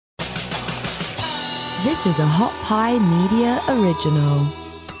This is a Hot Pie Media original.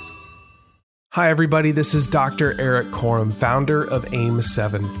 Hi everybody, this is Dr. Eric Korem, founder of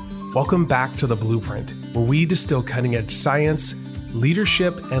AIM7. Welcome back to The Blueprint, where we distill cutting-edge science,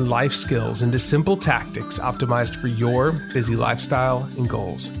 leadership, and life skills into simple tactics optimized for your busy lifestyle and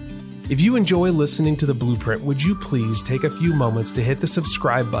goals. If you enjoy listening to The Blueprint, would you please take a few moments to hit the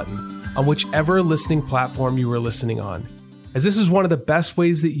subscribe button on whichever listening platform you are listening on, as this is one of the best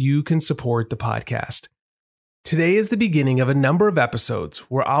ways that you can support the podcast. Today is the beginning of a number of episodes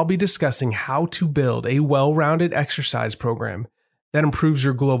where I'll be discussing how to build a well-rounded exercise program that improves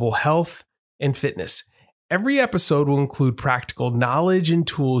your global health and fitness. Every episode will include practical knowledge and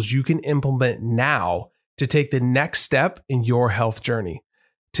tools you can implement now to take the next step in your health journey.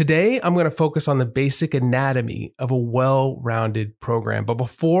 Today, I'm going to focus on the basic anatomy of a well-rounded program. But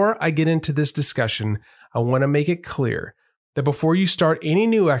before I get into this discussion, I want to make it clear that before you start any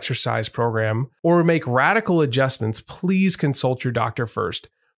new exercise program or make radical adjustments, please consult your doctor first.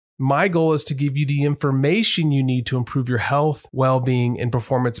 My goal is to give you the information you need to improve your health, well-being, and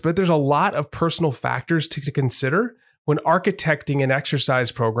performance, but there's a lot of personal factors to consider when architecting an exercise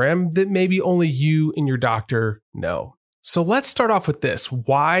program that maybe only you and your doctor know. So let's start off with this.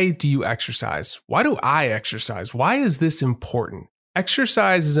 Why do you exercise? Why do I exercise? Why is this important?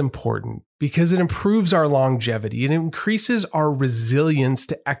 Exercise is important because it improves our longevity. It increases our resilience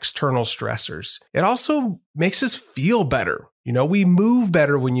to external stressors. It also makes us feel better. We move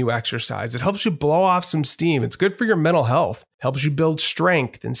better when you exercise. It helps you blow off some steam. It's good for your mental health. It helps you build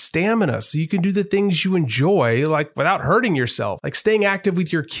strength and stamina so you can do the things you enjoy, like without hurting yourself, like staying active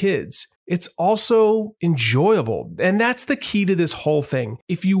with your kids. It's also enjoyable. And that's the key to this whole thing.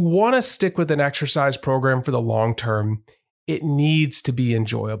 If you want to stick with an exercise program for the long term, it needs to be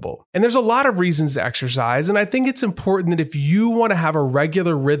enjoyable. And there's a lot of reasons to exercise. And I think it's important that if you want to have a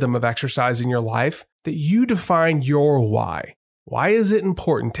regular rhythm of exercise in your life, that you define your why. Why is it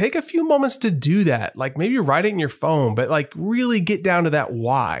important? Take a few moments to do that. Like maybe write it in your phone, but really get down to that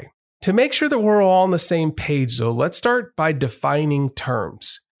why. To make sure that we're all on the same page though, let's start by defining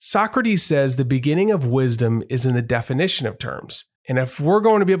terms. Socrates says the beginning of wisdom is in the definition of terms. And if we're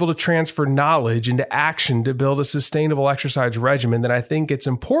going to be able to transfer knowledge into action to build a sustainable exercise regimen, then I think it's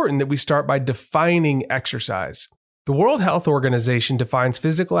important that we start by defining exercise. The World Health Organization defines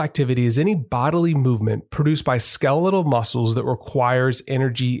physical activity as any bodily movement produced by skeletal muscles that requires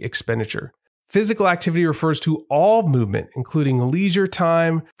energy expenditure. Physical activity refers to all movement, including leisure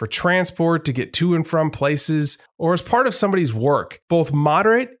time, for transport to get to and from places, or as part of somebody's work. Both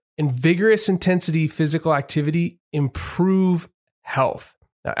moderate and vigorous intensity physical activity improve health.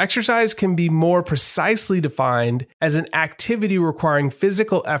 Now, exercise can be more precisely defined as an activity requiring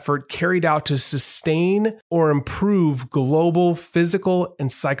physical effort carried out to sustain or improve global physical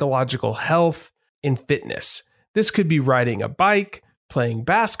and psychological health and fitness. This could be riding a bike, playing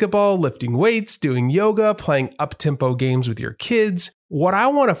basketball, lifting weights, doing yoga, playing up-tempo games with your kids. What I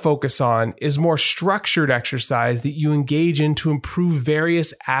want to focus on is more structured exercise that you engage in to improve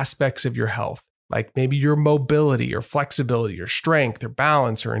various aspects of your health, like maybe your mobility or flexibility or strength or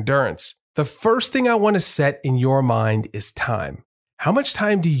balance or endurance. The first thing I want to set in your mind is time. How much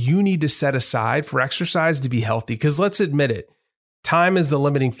time do you need to set aside for exercise to be healthy? Because let's admit it, time is the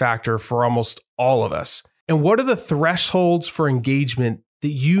limiting factor for almost all of us. And what are the thresholds for engagement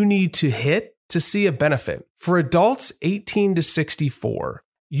that you need to hit to see a benefit? For adults 18 to 64,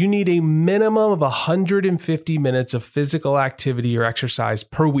 you need a minimum of 150 minutes of physical activity or exercise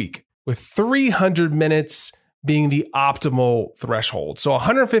per week, with 300 minutes being the optimal threshold. So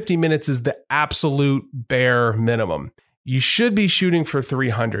 150 minutes is the absolute bare minimum. You should be shooting for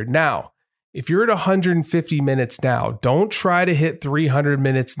 300. Now, if you're at 150 minutes now, don't try to hit 300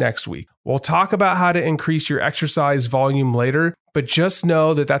 minutes next week. We'll talk about how to increase your exercise volume later, but just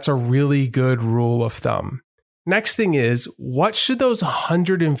know that that's a really good rule of thumb. Next thing is, what should those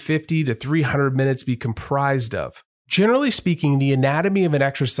 150 to 300 minutes be comprised of? Generally speaking, the anatomy of an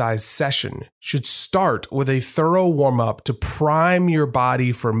exercise session should start with a thorough warm-up to prime your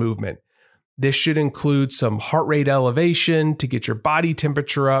body for movement. This should include some heart rate elevation to get your body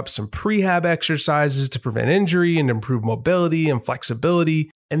temperature up, some prehab exercises to prevent injury and improve mobility and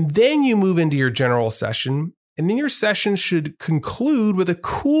flexibility, and then you move into your general session. And then your session should conclude with a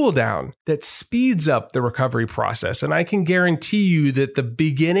cool down that speeds up the recovery process. And I can guarantee you that the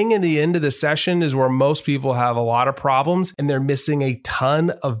beginning and the end of the session is where most people have a lot of problems and they're missing a ton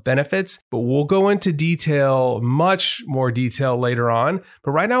of benefits. But we'll go into detail, much more detail later on.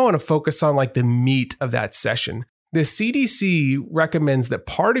 But right now I want to focus on the meat of that session. The CDC recommends that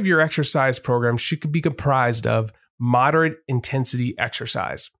part of your exercise program should be comprised of moderate intensity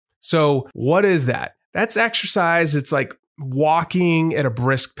exercise. So what is that? That's exercise. It's like walking at a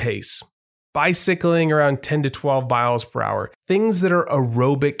brisk pace, bicycling around 10 to 12 miles per hour, things that are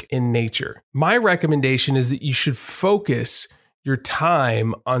aerobic in nature. My recommendation is that you should focus your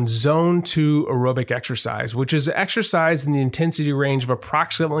time on zone 2 aerobic exercise, which is exercise in the intensity range of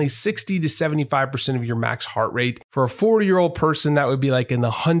approximately 60 to 75% of your max heart rate. For a 40-year-old person, that would be like in the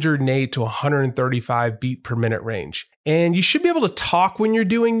 108 to 135 beat per minute range. And you should be able to talk when you're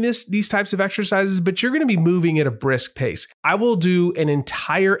doing these types of exercises, but you're going to be moving at a brisk pace. I will do an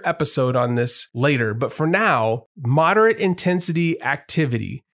entire episode on this later, but for now, moderate intensity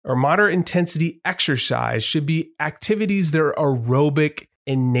activity or moderate intensity exercise should be activities that are aerobic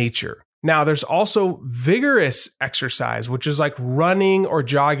in nature. Now, there's also vigorous exercise, which is like running or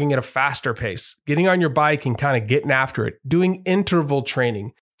jogging at a faster pace, getting on your bike and kind of getting after it, doing interval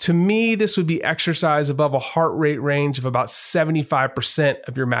training. To me, this would be exercise above a heart rate range of about 75%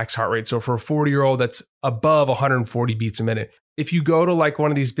 of your max heart rate. So for a 40-year-old, that's above 140 beats a minute. If you go to like one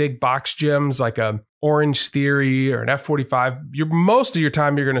of these big box gyms, like a Orange Theory or an F45, most of your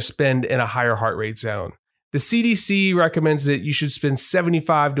time you're going to spend in a higher heart rate zone. The CDC recommends that you should spend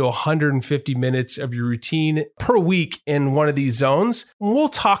 75 to 150 minutes of your routine per week in one of these zones. We'll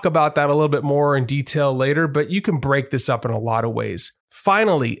talk about that a little bit more in detail later, but you can break this up in a lot of ways.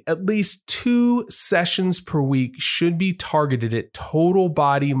 Finally, at least 2 sessions per week should be targeted at total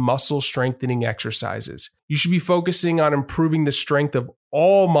body muscle strengthening exercises. You should be focusing on improving the strength of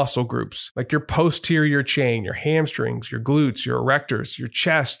all muscle groups, like your posterior chain, your hamstrings, your glutes, your erectors, your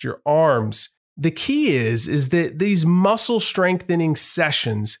chest, your arms. The key is that these muscle strengthening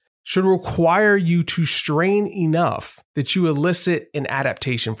sessions should require you to strain enough that you elicit an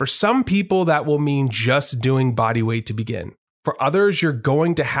adaptation. For some people, that will mean just doing body weight to begin. For others, you're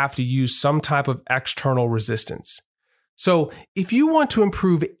going to have to use some type of external resistance. So if you want to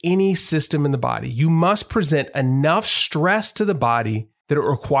improve any system in the body, you must present enough stress to the body that it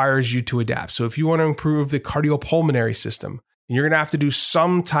requires you to adapt. So if you want to improve the cardiopulmonary system, you're going to have to do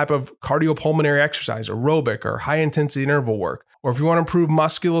some type of cardiopulmonary exercise, aerobic or high intensity interval work. Or if you want to improve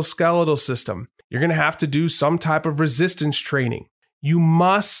musculoskeletal system, you're going to have to do some type of resistance training. You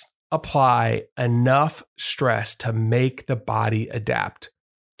must apply enough stress to make the body adapt.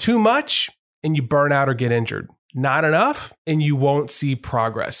 Too much and you burn out or get injured. Not enough and you won't see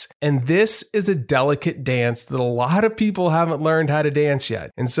progress. And this is a delicate dance that a lot of people haven't learned how to dance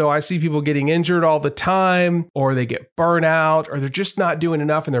yet. And so I see people getting injured all the time, or they get burnout, or they're just not doing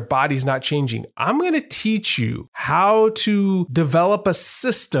enough and their body's not changing. I'm going to teach you how to develop a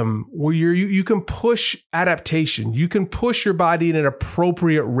system where you can push adaptation. You can push your body at an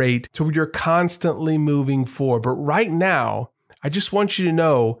appropriate rate to where you're constantly moving forward. But right now, I just want you to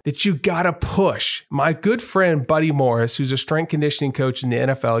know that you gotta push. My good friend, Buddy Morris, who's a strength conditioning coach in the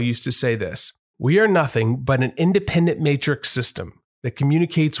NFL, used to say this: "We are nothing but an independent matrix system that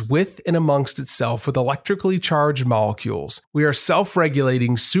communicates with and amongst itself with electrically charged molecules. We are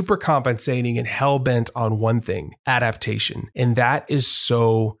self-regulating, supercompensating, and hell-bent on one thing: adaptation." And that is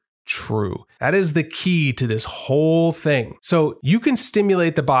so true. That is the key to this whole thing. So you can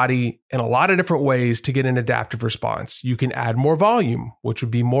stimulate the body in a lot of different ways to get an adaptive response. You can add more volume, which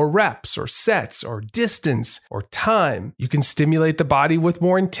would be more reps or sets or distance or time. You can stimulate the body with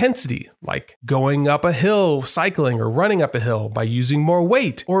more intensity, like going up a hill, cycling, or running up a hill by using more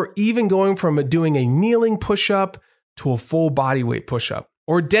weight, or even going from doing a kneeling push-up to a full body weight push-up.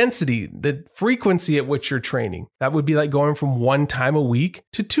 Or density, the frequency at which you're training. That would be like going from 1 time a week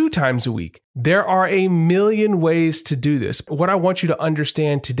to 2 times a week. There are a million ways to do this. What I want you to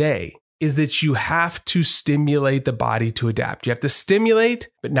understand today is that you have to stimulate the body to adapt. You have to stimulate,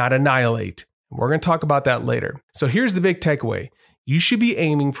 but not annihilate. We're going to talk about that later. So here's the big takeaway. You should be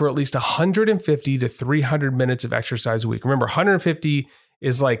aiming for at least 150 to 300 minutes of exercise a week. Remember, 150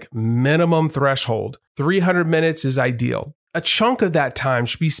 is like minimum threshold. 300 minutes is ideal. A chunk of that time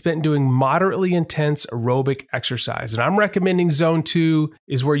should be spent doing moderately intense aerobic exercise. And I'm recommending zone 2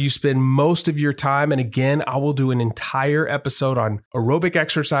 is where you spend most of your time. And again, I will do an entire episode on aerobic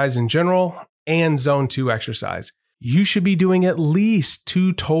exercise in general and zone 2 exercise. You should be doing at least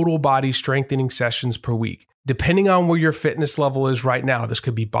 2 total body strengthening sessions per week, depending on where your fitness level is right now. This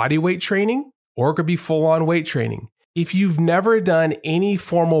could be body weight training or it could be full-on weight training. If you've never done any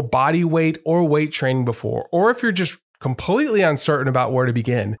formal body weight or weight training before, or if you're just completely uncertain about where to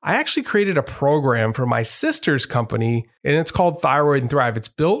begin, I actually created a program for my sister's company, and it's called Thyroid and Thrive. It's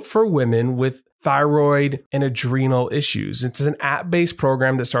built for women with thyroid and adrenal issues. It's an app-based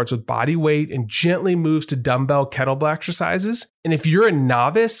program that starts with body weight and gently moves to dumbbell kettlebell exercises. And if you're a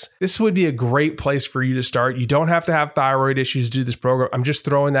novice, this would be a great place for you to start. You don't have to have thyroid issues to do this program. I'm just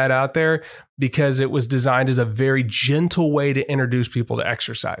throwing that out there because it was designed as a very gentle way to introduce people to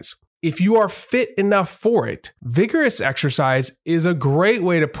exercise. If you are fit enough for it, vigorous exercise is a great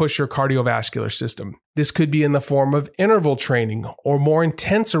way to push your cardiovascular system. This could be in the form of interval training or more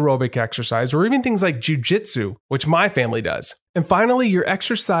intense aerobic exercise, or even things like jiu-jitsu, which my family does. And finally, your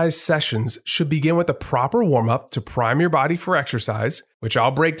exercise sessions should begin with a proper warm-up to prime your body for exercise, which I'll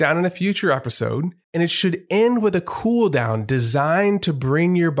break down in a future episode. And it should end with a cool down designed to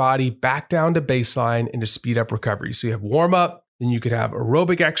bring your body back down to baseline and to speed up recovery. So you have warm-up, then you could have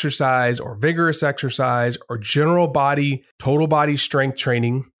aerobic exercise or vigorous exercise or general body, total body strength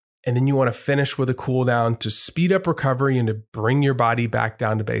training. And then you want to finish with a cool down to speed up recovery and to bring your body back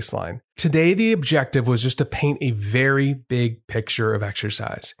down to baseline. Today, the objective was just to paint a very big picture of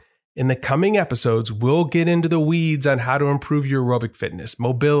exercise. In the coming episodes, we'll get into the weeds on how to improve your aerobic fitness,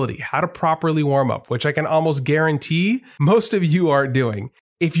 mobility, how to properly warm up, which I can almost guarantee most of you aren't doing.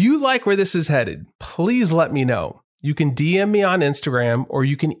 If you like where this is headed, please let me know. You can DM me on Instagram or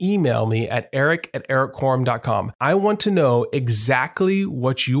you can email me at eric@ericquorum.com. I want to know exactly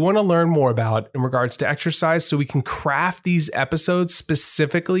what you want to learn more about in regards to exercise so we can craft these episodes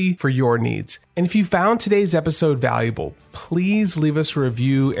specifically for your needs. And if you found today's episode valuable, please leave us a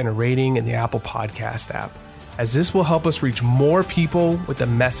review and a rating in the Apple Podcast app, as this will help us reach more people with the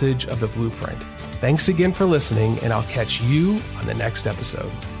message of the Blueprint. Thanks again for listening, and I'll catch you on the next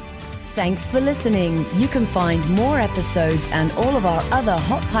episode. Thanks for listening. You can find more episodes and all of our other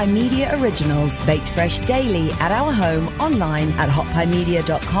Hot Pie Media originals baked fresh daily at our home online at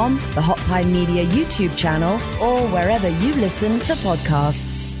hotpiemedia.com, the Hot Pie Media YouTube channel, or wherever you listen to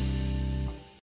podcasts.